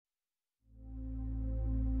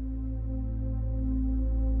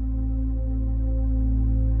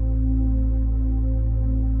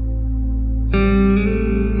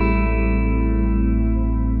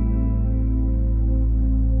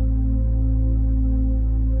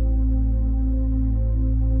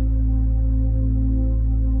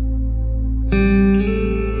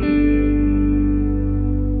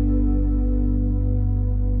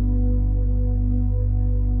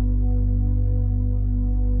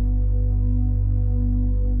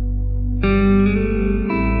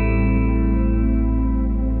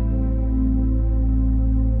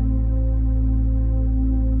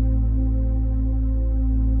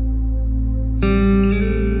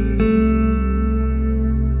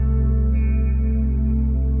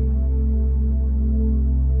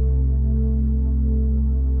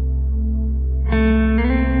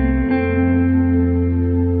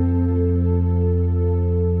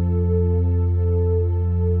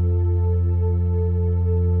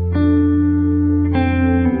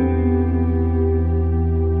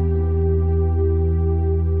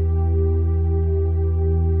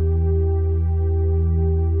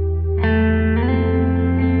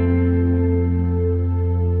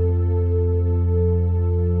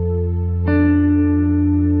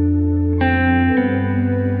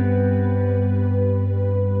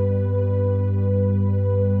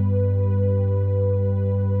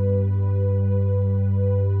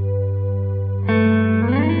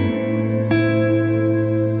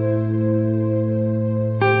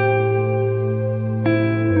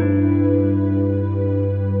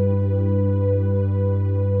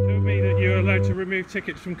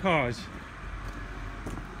tickets from cars.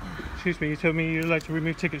 Excuse me, you told me you're allowed to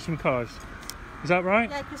remove tickets from cars. Is that right?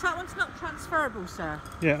 Yeah, because that one's not transferable, sir.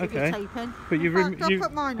 Yeah, okay. But you've removed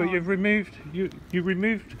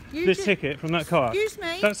the ticket from that car. Excuse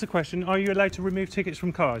me. That's the question. Are you allowed to remove tickets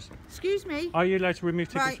from cars? Excuse me. Are you allowed to remove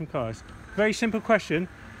tickets from cars? Very simple question.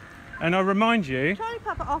 And I remind you.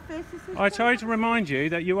 I tried to remind you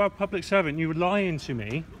that you are a public servant. You were lying to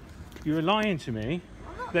me. You were lying to me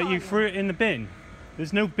that you threw it in the bin.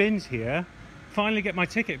 There's no bins here. Finally get my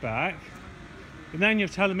ticket back. And then you're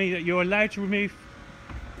telling me that you're allowed to remove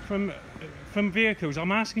from vehicles.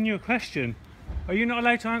 I'm asking you a question. Are you not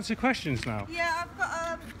allowed to answer questions now? Yeah, I've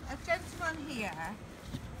got a gentleman here.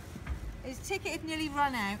 His ticket had nearly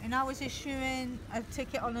run out and I was issuing a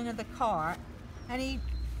ticket on another car and he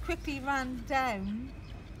quickly ran down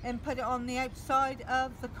and put it on the outside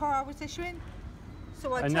of the car I was issuing.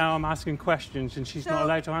 So now I'm asking questions and she's not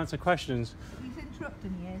allowed to answer questions. He's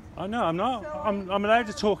interrupting you. Oh no, I'm not. So I'm allowed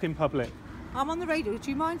to talk in public. I'm on the radio. Do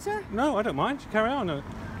you mind, sir? No, I don't mind. Carry on.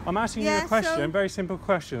 I'm asking you a question, very simple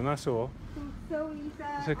question, that's all.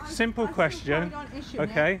 It's a simple question.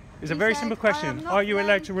 Okay, it's a very simple question. Are you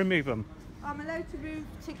allowed to remove them? I'm allowed to remove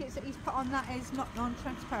tickets that he's put on that is not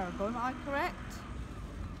non-transferable. Am I correct?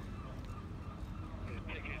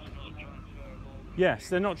 Yes,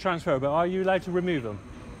 they're not transferable. Are you allowed to remove them?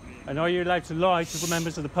 And are you allowed to lie to the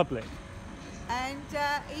members of the public? And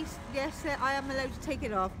yes, sir, I am allowed to take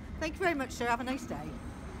it off. Thank you very much, sir. Have a nice day.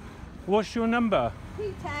 What's your number?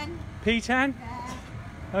 P10. P10? Yeah.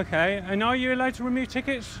 Okay, and are you allowed to remove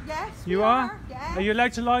tickets? Yes, you are. Yes. Are you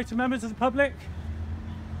allowed to lie to members of the public?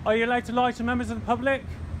 Are you allowed to lie to members of the public?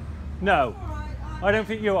 No. All right, I don't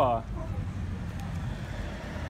think you are.